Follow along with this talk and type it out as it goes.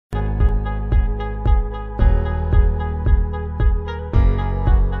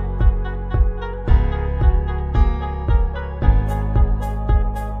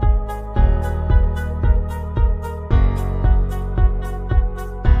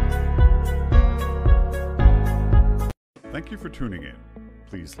Thank you for tuning in.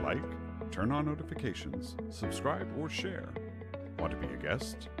 Please like, turn on notifications, subscribe, or share. Want to be a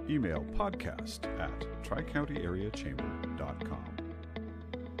guest? Email podcast@tricountyareachamber.com.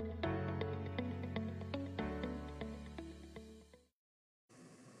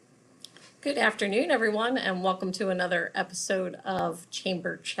 Good afternoon, everyone, and welcome to another episode of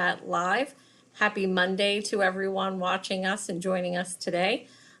Chamber Chat Live. Happy Monday to everyone watching us and joining us today.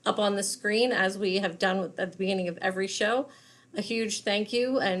 Up on the screen, as we have done at the beginning of every show, a huge thank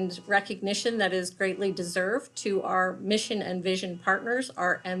you and recognition that is greatly deserved to our mission and vision partners,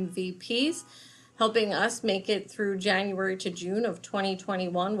 our MVPs, helping us make it through January to June of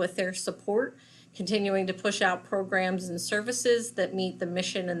 2021 with their support, continuing to push out programs and services that meet the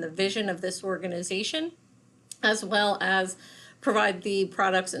mission and the vision of this organization, as well as provide the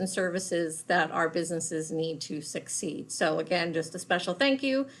products and services that our businesses need to succeed. So again, just a special thank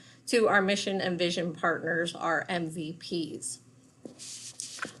you to our mission and vision partners, our MVPs.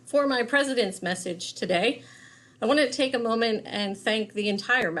 For my president's message today, I want to take a moment and thank the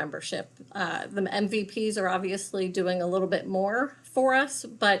entire membership. The MVPs are obviously doing a little bit more for us,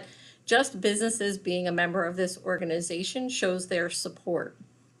 but just businesses being a member of this organization shows their support.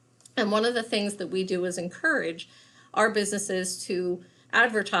 And one of the things that we do is encourage our businesses to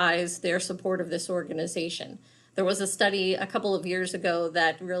advertise their support of this organization. There was a study a couple of years ago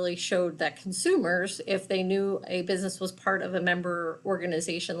that really showed that consumers, if they knew a business was part of a member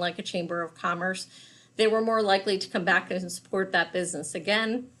organization like a Chamber of Commerce, they were more likely to come back and support that business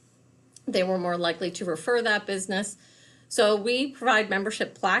again. They were more likely to refer that business. So we provide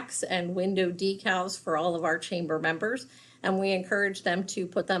membership plaques and window decals for all of our chamber members, and we encourage them to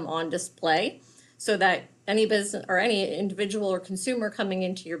put them on display so that any business or any individual or consumer coming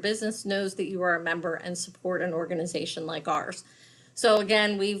into your business knows that you are a member and support an organization like ours. So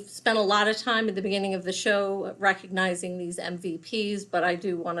again, we've spent a lot of time at the beginning of the show recognizing these MVPs, but I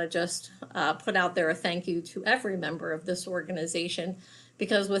do want to just put out there a thank you to every member of this organization,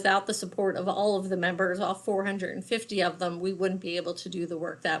 because without the support of all of the members, all 450 of them, we wouldn't be able to do the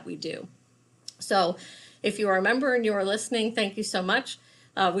work that we do. So if you are a member and you are listening, thank you so much.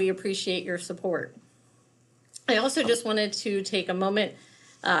 We appreciate your support. I also just wanted to take a moment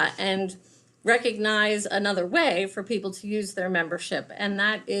and recognize another way for people to use their membership, and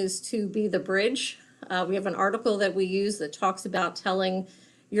that is to be the bridge. We have an article that we use that talks about telling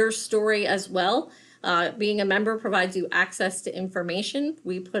your story as well. Being a member provides you access to information.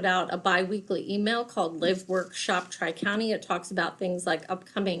 We put out a bi-weekly email called Live, Work, Shop, Tri-County. It talks about things like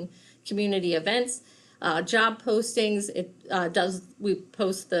upcoming community events, job postings. We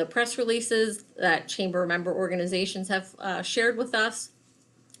post the press releases that chamber member organizations have shared with us,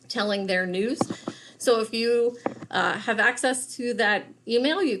 telling their news. So if you have access to that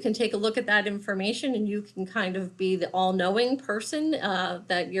email, you can take a look at that information and you can kind of be the all-knowing person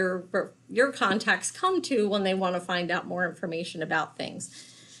that your contacts come to when they want to find out more information about things.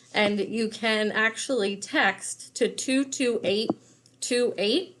 And you can actually text to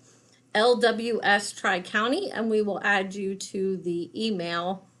 22828 LWS Tri-County, and we will add you to the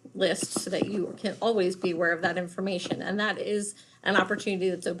email list so that you can always be aware of that information. And that is an opportunity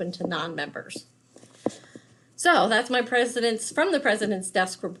that's open to non-members. So that's my from the President's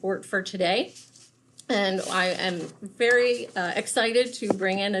Desk report for today. And I am very excited to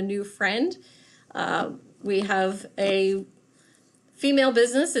bring in a new friend. We have a female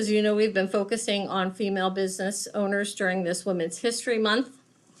business. As you know, we've been focusing on female business owners during this Women's History Month.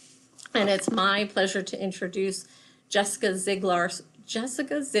 And it's my pleasure to introduce Jessica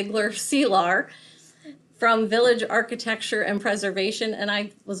Ziegler-Selar from Village Architecture and Preservation. And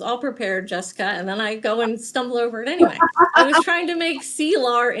I was all prepared, Jessica, and then I go and stumble over it anyway. I was trying to make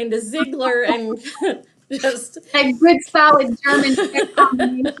Selar into Ziegler and just... A good solid German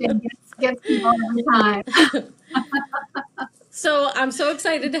combination gets me all the time. So I'm so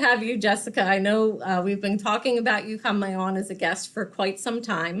excited to have you, Jessica. I know we've been talking about you coming on as a guest for quite some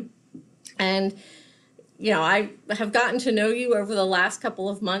time. And you know, I have gotten to know you over the last couple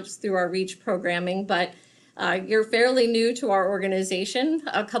of months through our REACH programming, but you're fairly new to our organization.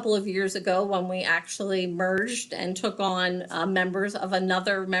 A couple of years ago when we actually merged and took on members of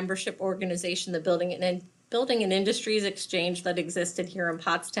another membership organization, the Building and Industries Exchange that existed here in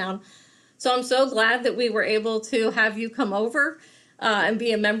Pottstown. So I'm so glad that we were able to have you come over and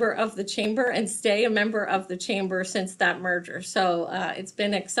be a member of the chamber and stay a member of the chamber since that merger. So it's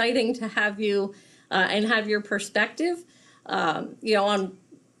been exciting to have you and have your perspective, you know, on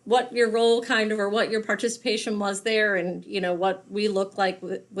what your role kind of, or what your participation was there, and, you know, what we look like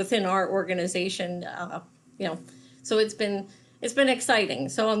within our organization, you know, so it's been exciting.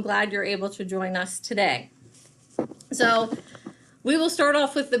 So I'm glad you're able to join us today. So we will start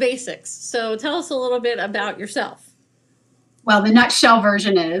off with the basics. So tell us a little bit about yourself. Well, the nutshell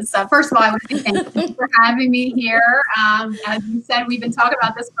version is, first of all, I want to say thank you for having me here. As you said, we've been talking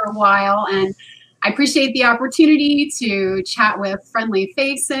about this for a while, and I appreciate the opportunity to chat with friendly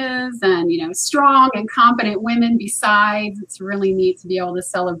faces and, strong and competent women besides. It's really neat to be able to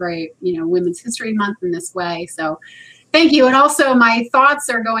celebrate, Women's History Month in this way. So thank you. And also my thoughts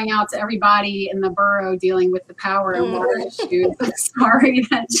are going out to everybody in the borough dealing with the power and water issues. I'm sorry,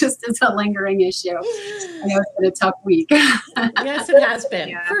 that just is a lingering issue. I know it's been a tough week. Yes, it has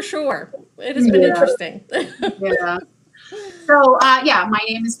been, for sure. It has been interesting. Yeah. So, my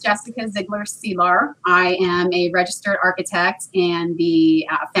name is Jessica Ziegler-Seelar. I am a registered architect and the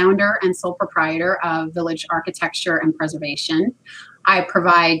founder and sole proprietor of Village Architecture and Preservation. I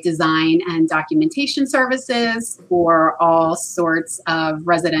provide design and documentation services for all sorts of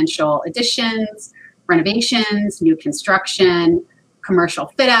residential additions, renovations, new construction, commercial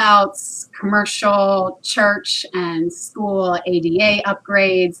fit outs, commercial, church and school ADA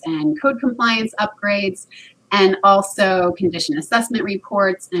upgrades and code compliance upgrades, and also condition assessment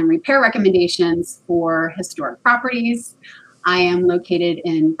reports and repair recommendations for historic properties. I am located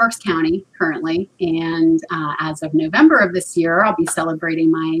in Berks County currently, and as of November of this year, I'll be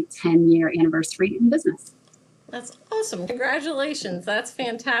celebrating my 10-year anniversary in business. That's awesome. Congratulations. That's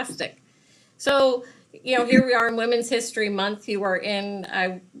fantastic. So, here we are in Women's History Month. You are in,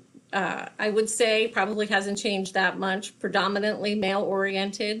 I would say, probably hasn't changed that much, predominantly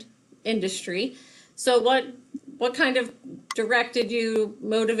male-oriented industry. So what kind of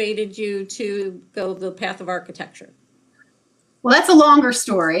motivated you to go the path of architecture? Well, that's a longer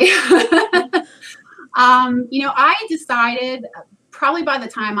story. I decided probably by the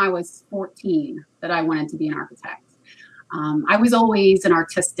time I was 14 that I wanted to be an architect. I was always an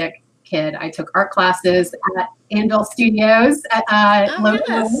artistic kid. I took art classes at Anvil Studios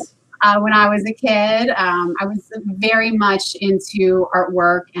when I was a kid. I was very much into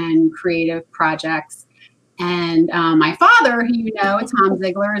artwork and creative projects. And my father, who Tom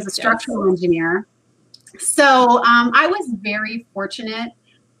Ziegler, is a structural engineer. So I was very fortunate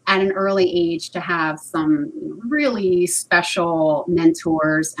at an early age to have some really special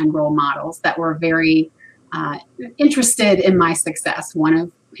mentors and role models that were very interested in my success, one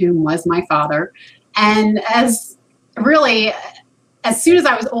of whom was my father. And as soon as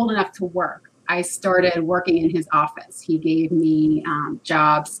I was old enough to work, I started working in his office. He gave me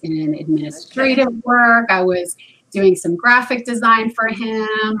jobs in administrative work. I was doing some graphic design for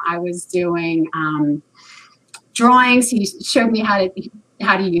him. I was doing drawings. He showed me how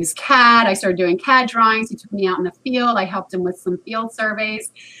to use CAD. I started doing CAD drawings. He took me out in the field. I helped him with some field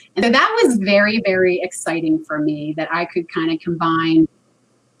surveys. And so that was very, very exciting for me, that I could kind of combine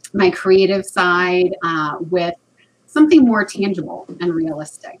my creative side with something more tangible and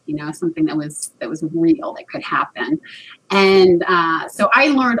realistic, something that was real, that could happen. And so I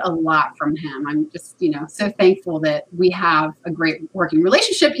learned a lot from him. I'm just, so thankful that we have a great working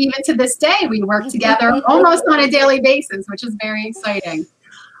relationship. Even to this day, we work together almost on a daily basis, which is very exciting.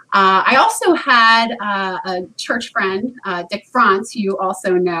 I also had a church friend, Dick Franz, who you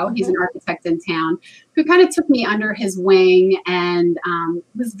also know. He's an architect in town, who kind of took me under his wing and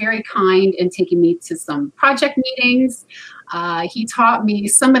was very kind in taking me to some project meetings. He taught me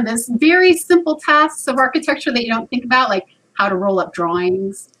some of this very simple tasks of architecture that you don't think about, like how to roll up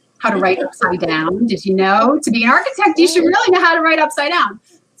drawings, how to write upside down. Did you know? To be an architect, you should really know how to write upside down.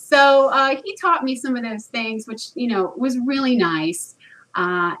 So he taught me some of those things, which, was really nice.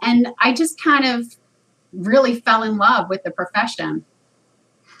 And I just kind of really fell in love with the profession.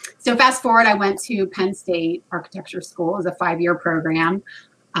 So fast forward, I went to Penn State Architecture School as a 5-year program.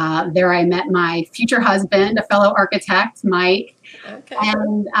 There I met my future husband, a fellow architect, Mike. Okay.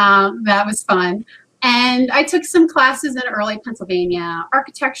 And that was fun. And I took some classes in early Pennsylvania,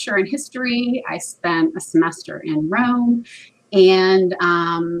 architecture and history. I spent a semester in Rome, and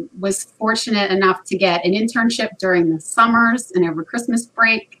was fortunate enough to get an internship during the summers and over Christmas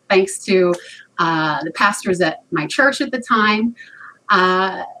break, thanks to the pastors at my church at the time.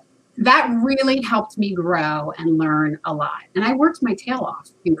 That really helped me grow and learn a lot. And I worked my tail off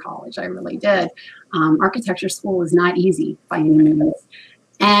in college, I really did. Architecture school was not easy by any means.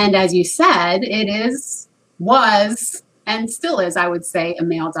 And as you said, was, and still is, I would say, a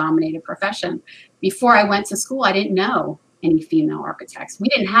male-dominated profession. Before I went to school, I didn't know any female architects. We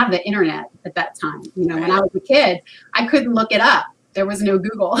didn't have the internet at that time. When I was a kid, I couldn't look it up. There was no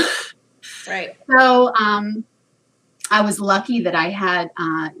Google. Right. So I was lucky that I had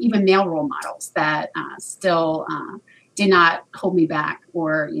even male role models that still did not hold me back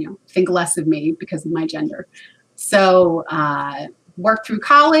or think less of me because of my gender. So worked through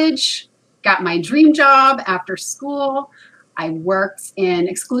college, got my dream job after school. I worked in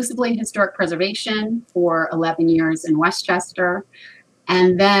exclusively historic preservation for 11 years in Westchester.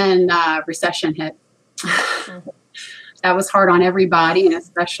 And then recession hit. That was hard on everybody, and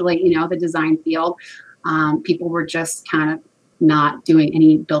especially, the design field. People were just kind of not doing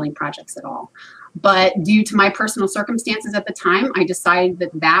any building projects at all. But due to my personal circumstances at the time, I decided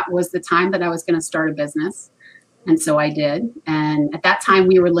that that was the time that I was going to start a business. And so I did. And at that time,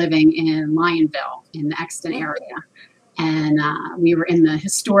 we were living in Lionville in the Exton area. And we were in the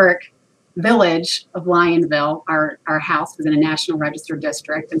historic village of Lionville. Our house was in a National Register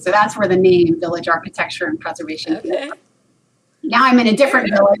district. And so that's where the name Village Architecture and Preservation came from. Now I'm in a different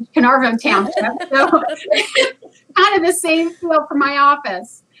village, Carnarvon Township. So kind of the same feel for my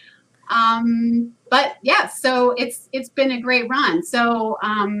office. But yeah, so it's been a great run. So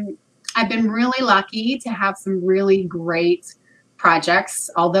I've been really lucky to have some really great projects.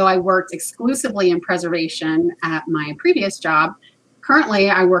 Although I worked exclusively in preservation at my previous job, currently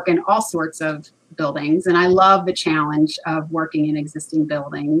I work in all sorts of buildings, and I love the challenge of working in existing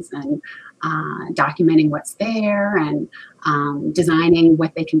buildings and documenting what's there and designing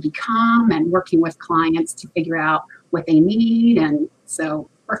what they can become and working with clients to figure out what they need. And so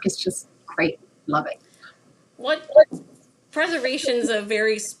work is just great. Love it. What preservation's a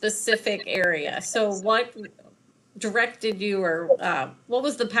very specific area. So what directed you, or what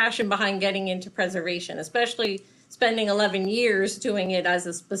was the passion behind getting into preservation, especially spending 11 years doing it as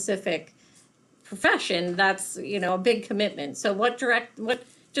a specific profession? That's, a big commitment. So what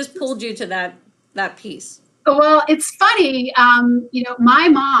just pulled you to that piece? Well, it's funny. My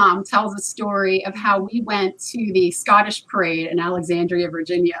mom tells a story of how we went to the Scottish parade in Alexandria,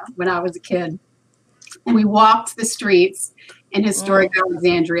 Virginia when I was a kid. And we walked the streets in historic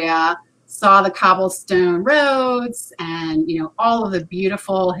Alexandria, saw the cobblestone roads and, all of the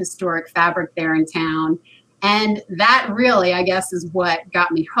beautiful historic fabric there in town. And that really, I guess, is what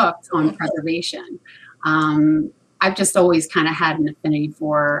got me hooked on preservation. I've just always kind of had an affinity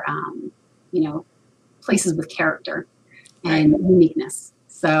for, places with character and uniqueness.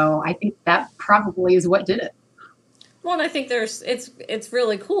 So I think that probably is what did it. Well, and I think it's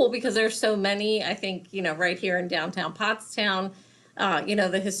really cool because there's so many, I think, right here in downtown Pottstown,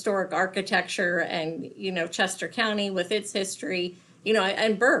 the historic architecture and, Chester County with its history,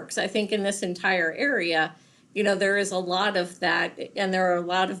 and Berks, I think in this entire area, there is a lot of that. And there are a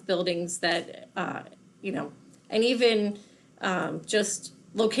lot of buildings that, and even just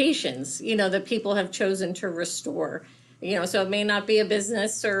locations, that people have chosen to restore. So it may not be a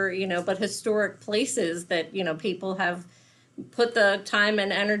business or, but historic places that, people have put the time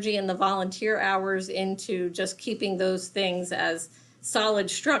and energy and the volunteer hours into just keeping those things as solid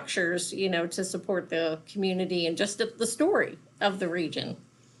structures, to support the community and just the story of the region.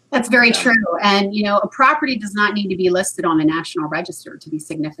 That's very true. And, a property does not need to be listed on the National Register to be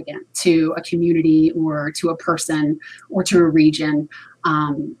significant to a community or to a person or to a region.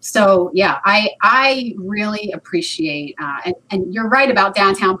 So yeah, I really appreciate, and you're right about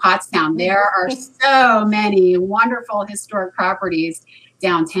downtown Pottstown. There are so many wonderful historic properties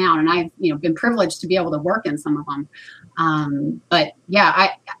downtown, and I've been privileged to be able to work in some of them. But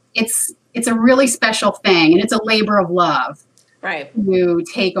yeah, it's a really special thing, and it's a labor of love. Right. To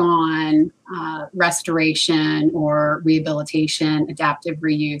take on restoration or rehabilitation, adaptive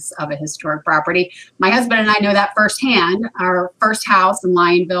reuse of a historic property. My husband and I know that firsthand. Our first house in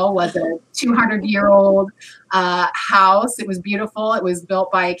Lionville was a 200-year-old house. It was beautiful. It was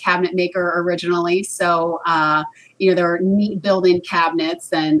built by a cabinet maker originally. So, there are neat built-in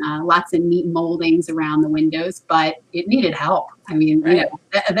cabinets and lots of neat moldings around the windows, but it needed help. I mean, right.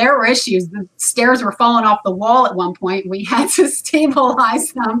 There were issues. The stairs were falling off the wall at one point. We had to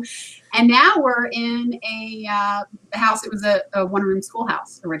stabilize them. And now we're in a house. It was a one-room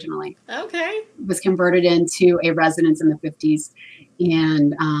schoolhouse originally. Okay. It was converted into a residence in the 50s.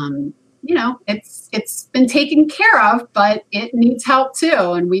 And, it's been taken care of, but it needs help too.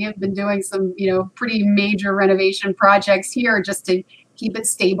 And we have been doing some, pretty major renovation projects here just to keep it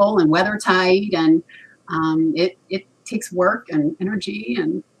stable and weather tight. And it takes work and energy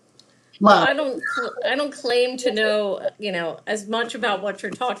and love. I don't claim to know, as much about what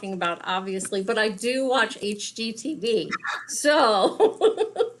you're talking about, obviously, but I do watch HGTV. So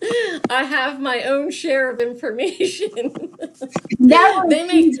I have my own share of information. They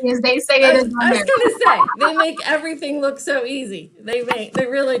make, as they say it is. I was gonna say, they make everything look so easy. They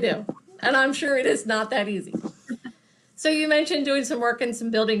really do. And I'm sure it is not that easy. So you mentioned doing some work in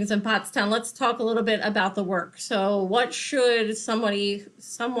some buildings in Pottstown. Let's talk a little bit about the work. So what should someone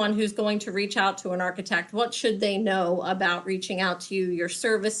who's going to reach out to an architect, what should they know about reaching out to you, your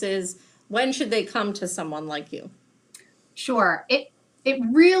services? When should they come to someone like you? Sure. It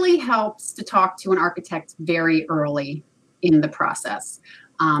really helps to talk to an architect very early in the process.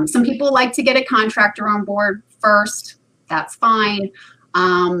 Some people like to get a contractor on board first. That's fine.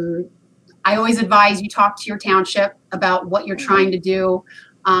 I always advise you talk to your township about what you're trying to do.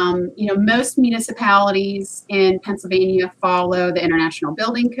 Most municipalities in Pennsylvania follow the International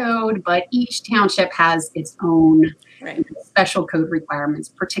Building Code, but each township has its own special code requirements,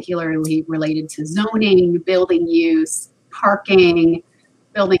 particularly related to zoning, building use, parking,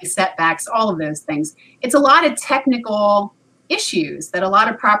 building setbacks, all of those things. It's a lot of technical issues that a lot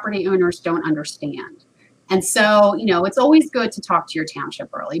of property owners don't understand. And so, it's always good to talk to your township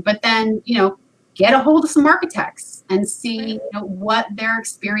early, but then, get a hold of some architects and see, what their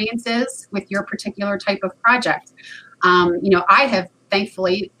experience is with your particular type of project. I have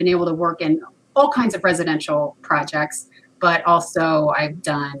thankfully been able to work in all kinds of residential projects, but also I've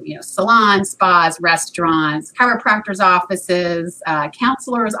done, salons, spas, restaurants, chiropractors' offices,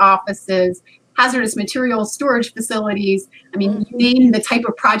 counselors' offices, hazardous materials storage facilities. I mean, you name the type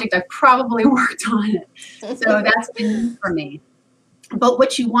of project, I've probably worked on it. So that's been new for me. But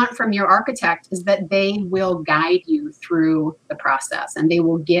what you want from your architect is that they will guide you through the process and they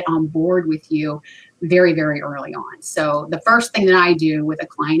will get on board with you very, very early on. So the first thing that I do with a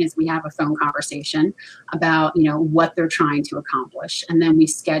client is we have a phone conversation about, what they're trying to accomplish. And then we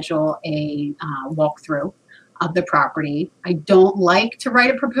schedule a walkthrough of the property. I don't like to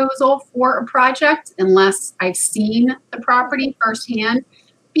write a proposal for a project unless I've seen the property firsthand,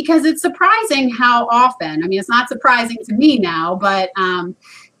 because it's surprising how often, it's not surprising to me now, but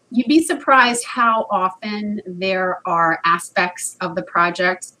you'd be surprised how often there are aspects of the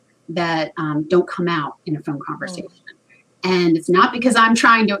project that don't come out in a phone conversation. And it's not because I'm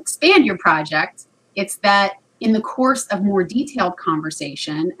trying to expand your project, it's that in the course of more detailed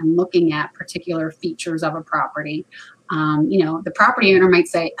conversation and looking at particular features of a property, the property owner might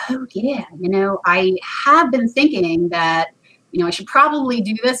say, oh yeah, I have been thinking that, I should probably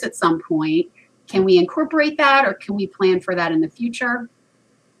do this at some point. Can we incorporate that, or can we plan for that in the future?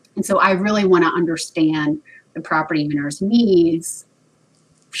 And so I really want to understand the property owner's needs,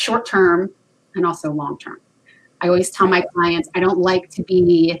 short-term and also long-term. I always tell my clients, I don't like to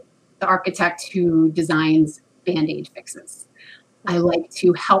be the architect who designs Band-Aid fixes. I like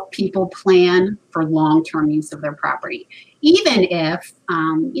to help people plan for long-term use of their property, even if,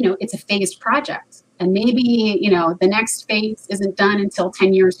 it's a phased project. And maybe, the next phase isn't done until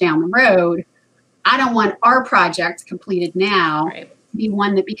 10 years down the road. I don't want our project completed now to be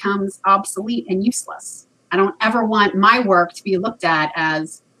one that becomes obsolete and useless. I don't ever want my work to be looked at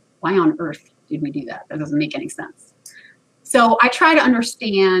as, why on earth did we do that? That doesn't make any sense. So I try to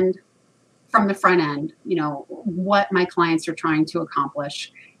understand from the front end, what my clients are trying to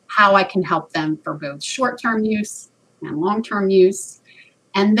accomplish, how I can help them for both short-term use and long-term use,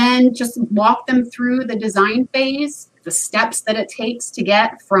 and then just walk them through the design phase, the steps that it takes to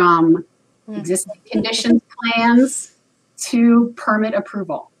get from existing conditions plans to permit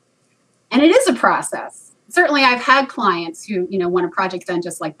approval. And it is a process. Certainly I've had clients who, want a project done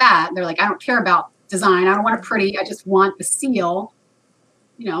just like that. They're like, I don't care about design. I don't want it pretty. I just want the seal.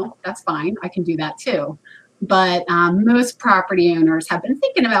 That's fine. I can do that too. But most property owners have been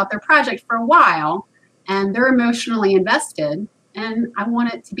thinking about their project for a while and they're emotionally invested, and I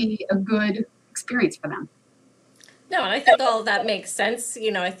want it to be a good experience for them. No, and I think all of that makes sense.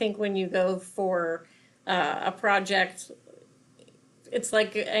 I think when you go for a project, it's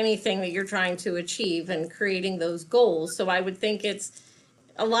like anything that you're trying to achieve and creating those goals. So I would think it's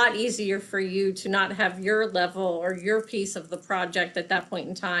a lot easier for you to not have your level or your piece of the project at that point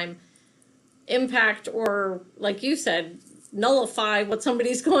in time impact, or like you said, nullify what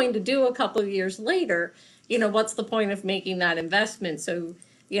somebody's going to do a couple of years later. What's the point of making that investment? So,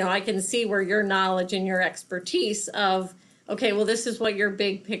 I can see where your knowledge and your expertise of, okay, well, this is what your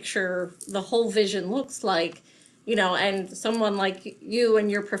big picture, the whole vision looks like, and someone like you and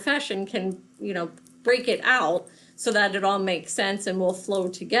your profession can, break it out so that it all makes sense and will flow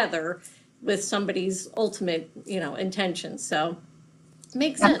together with somebody's ultimate, intentions. So it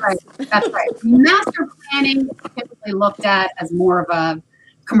makes sense. That's right. Master planning is typically looked at as more of a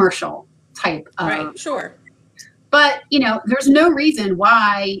commercial type of. Right, sure. But, there's no reason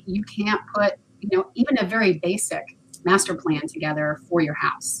why you can't put, even a very basic master plan together for your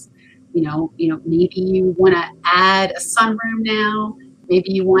house. Maybe you want to add a sunroom now.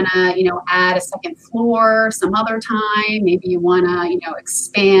 Maybe you want to, add a second floor some other time. Maybe you want to,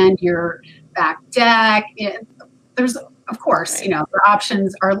 expand your back deck. There's, of course, Right. the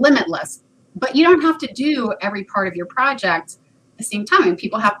options are limitless, but you don't have to do every part of your project at the same time. And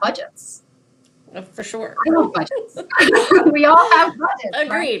people have budgets. For sure. I have budgets. We all have budgets.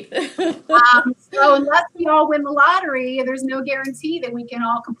 Agreed. Right? So unless we all win the lottery, there's no guarantee that we can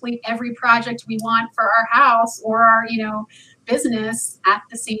all complete every project we want for our house or our, business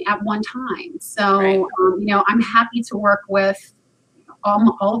at one time. So, Right. I'm happy to work with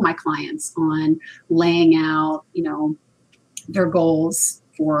all of my clients on laying out, their goals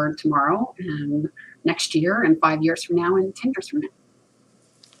for tomorrow and next year and 5 years from now and 10 years from now.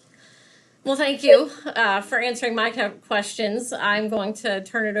 Well, thank you for answering my questions. I'm going to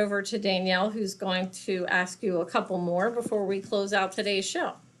turn it over to Danielle, who's going to ask you a couple more before we close out today's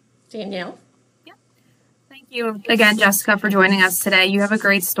show. Danielle? Thank you again, Jessica, for joining us today. You have a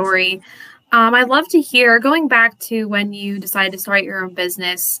great story. I'd love to hear, going back to when you decided to start your own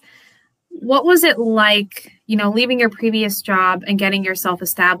business, what was it like, leaving your previous job and getting yourself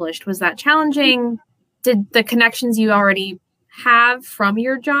established? Was that challenging? Did the connections you already have from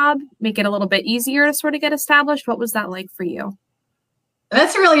your job make it a little bit easier to sort of get established? What was that like for you?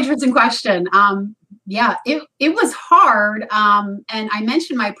 That's a really interesting question. Yeah, it was hard. And I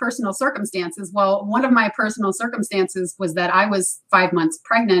mentioned my personal circumstances. Well, one of my personal circumstances was that I was 5 months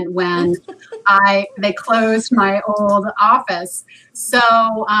pregnant when they closed my old office. So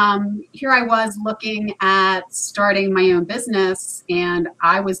here I was looking at starting my own business, and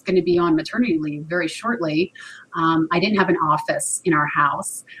I was going to be on maternity leave very shortly. I didn't have an office in our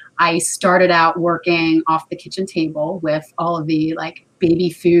house. I started out working off the kitchen table with all of the baby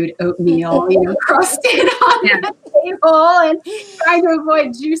food oatmeal, crusted on the table and trying to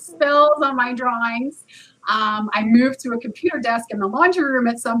avoid juice spills on my drawings. I moved to a computer desk in the laundry room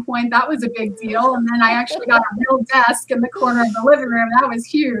at some point. That was a big deal. And then I actually got a real desk in the corner of the living room. That was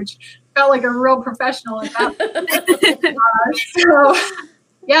huge. Felt like a real professional at that point. So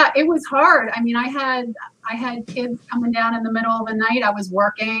yeah, it was hard. I mean, I had kids coming down in the middle of the night. I was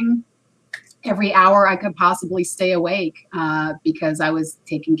working every hour I could possibly stay awake because I was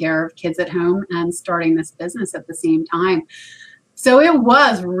taking care of kids at home and starting this business at the same time. So it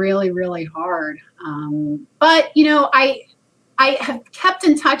was really, really hard. But, I have kept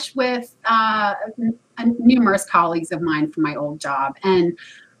in touch with numerous colleagues of mine from my old job. And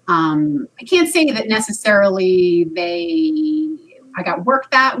I can't say that necessarily I got work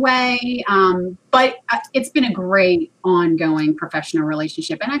that way, but it's been a great ongoing professional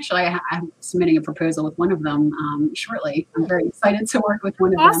relationship. And actually, I'm submitting a proposal with one of them shortly. I'm very excited to work with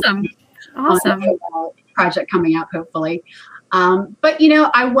one of them. Awesome. On a project coming out, hopefully. But,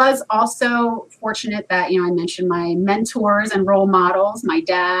 I was also fortunate that, I mentioned my mentors and role models, my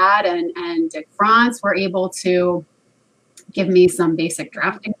dad and Dick Franz were able to give me some basic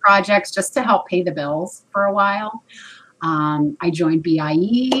drafting projects just to help pay the bills for a while. I joined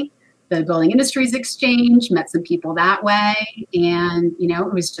BIE, the Building Industries Exchange, met some people that way. And,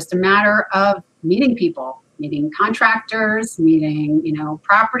 it was just a matter of meeting people, meeting contractors, meeting,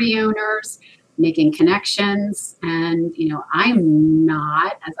 property owners, making connections. And, I'm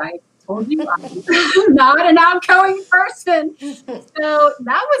not, as I told you, I'm not an outgoing person. So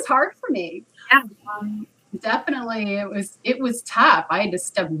that was hard for me. Yeah. Definitely. It was tough. I had to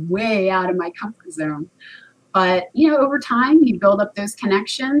step way out of my comfort zone. But, over time, you build up those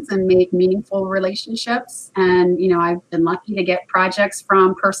connections and make meaningful relationships. And, I've been lucky to get projects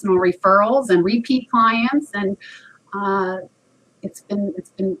from personal referrals and repeat clients. And it's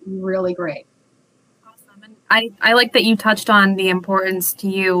been really great. Awesome. And I like that you touched on the importance to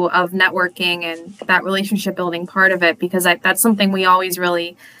you of networking and that relationship building part of it, because that's something we always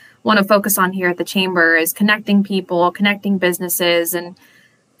really want to focus on here at the Chamber is connecting people, connecting businesses, and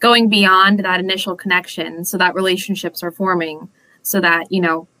going beyond that initial connection so that relationships are forming so that,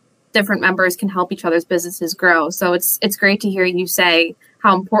 different members can help each other's businesses grow. So it's great to hear you say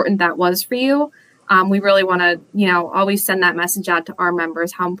how important that was for you. We really want to, always send that message out to our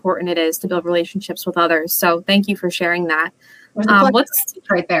members, how important it is to build relationships with others. So thank you for sharing that. What's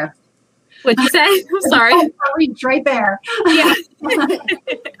right there? What'd you say? I'm sorry. It's right there. Yeah.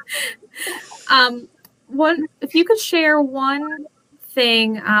 If you could share one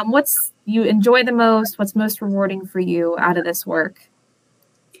thing, what's you enjoy the most, what's most rewarding for you out of this work?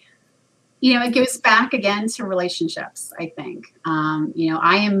 It goes back again to relationships, I think.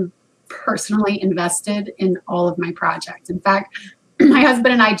 I am personally invested in all of my projects. In fact, my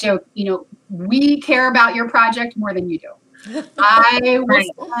husband and I joke, we care about your project more than you do. I will Right.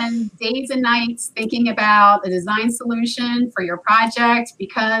 spend days and nights thinking about a design solution for your project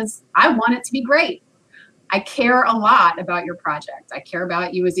because I want it to be great. I care a lot about your project. I care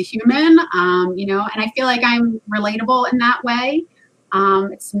about you as a human, and I feel like I'm relatable in that way.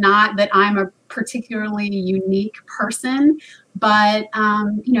 It's not that I'm a particularly unique person, but,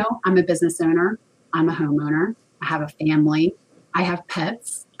 I'm a business owner. I'm a homeowner. I have a family. I have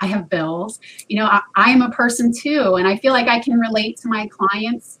pets. I have bills. I'm a person too. And I feel like I can relate to my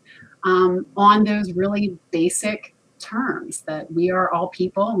clients on those really basic terms that we are all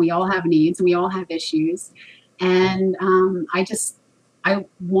people and we all have needs and we all have issues. And I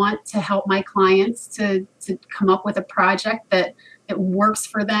want to help my clients to come up with a project that works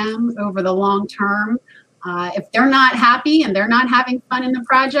for them over the long term. If they're not happy and they're not having fun in the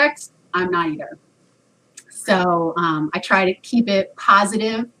project, I'm not either. So I try to keep it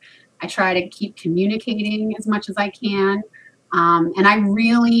positive. I try to keep communicating as much as I can. And I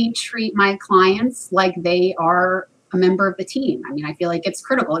really treat my clients like they are a member of the team. I mean, I feel like it's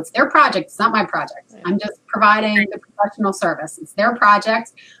critical. It's their project. It's not my project. I'm just providing the professional service. It's their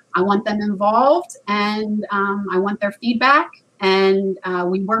project. I want them involved and I want their feedback. And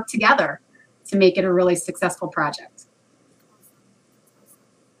we work together to make it a really successful project.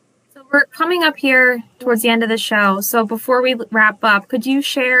 So we're coming up here towards the end of the show. So before we wrap up, could you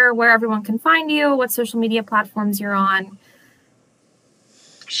share where everyone can find you, what social media platforms you're on?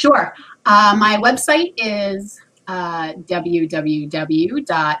 Sure. My website is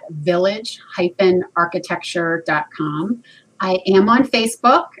www.village-architecture.com. I am on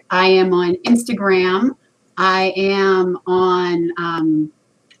Facebook. I am on Instagram. I am on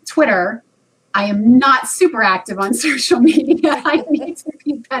Twitter. I am not super active on social media. I need to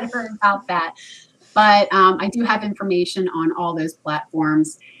be better about that. But I do have information on all those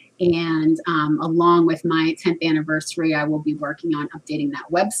platforms. And along with my 10th anniversary, I will be working on updating that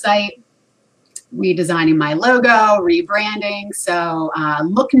website, redesigning my logo, rebranding. So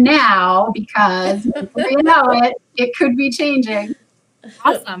look now because before you know it, it could be changing.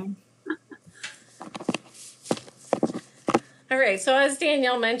 Awesome. All right. So as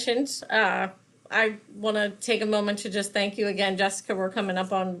Danielle mentioned, I want to take a moment to just thank you again, Jessica. We're coming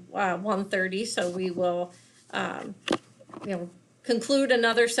up on 1:30, so we will, conclude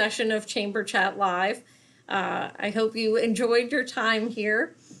another session of Chamber Chat Live. I hope you enjoyed your time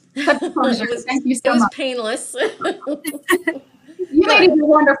here. Such a pleasure. Thank you so It was much. painless. You ladies are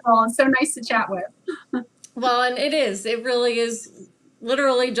wonderful and so nice to chat with. Well, and it is. It really is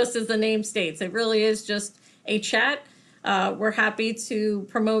literally just as the name states. It really is just a chat. We're happy to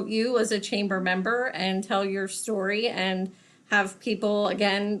promote you as a chamber member and tell your story and have people,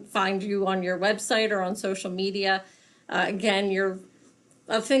 again, find you on your website or on social media. Again,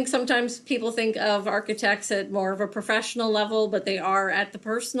 I think sometimes people think of architects at more of a professional level, but they are at the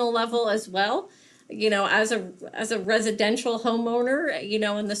personal level as well. As a residential homeowner,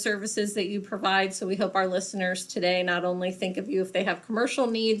 and the services that you provide. So we hope our listeners today not only think of you if they have commercial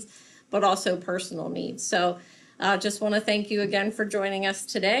needs, but also personal needs. So just want to thank you again for joining us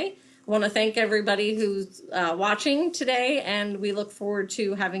today. I want to thank everybody who's watching today, and we look forward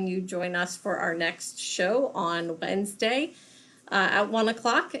to having you join us for our next show on Wednesday at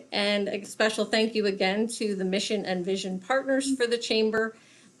 1:00. And a special thank you again to the Mission and Vision Partners for the Chamber.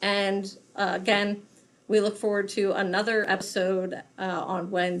 And again, we look forward to another episode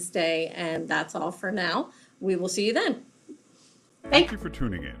on Wednesday, and that's all for now. We will see you then. Thank you for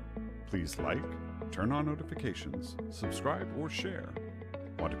tuning in. Please like, turn on notifications, subscribe, or share.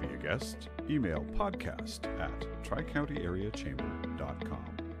 Want to be a guest? Email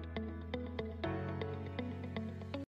podcast@tricountyareachamber.com.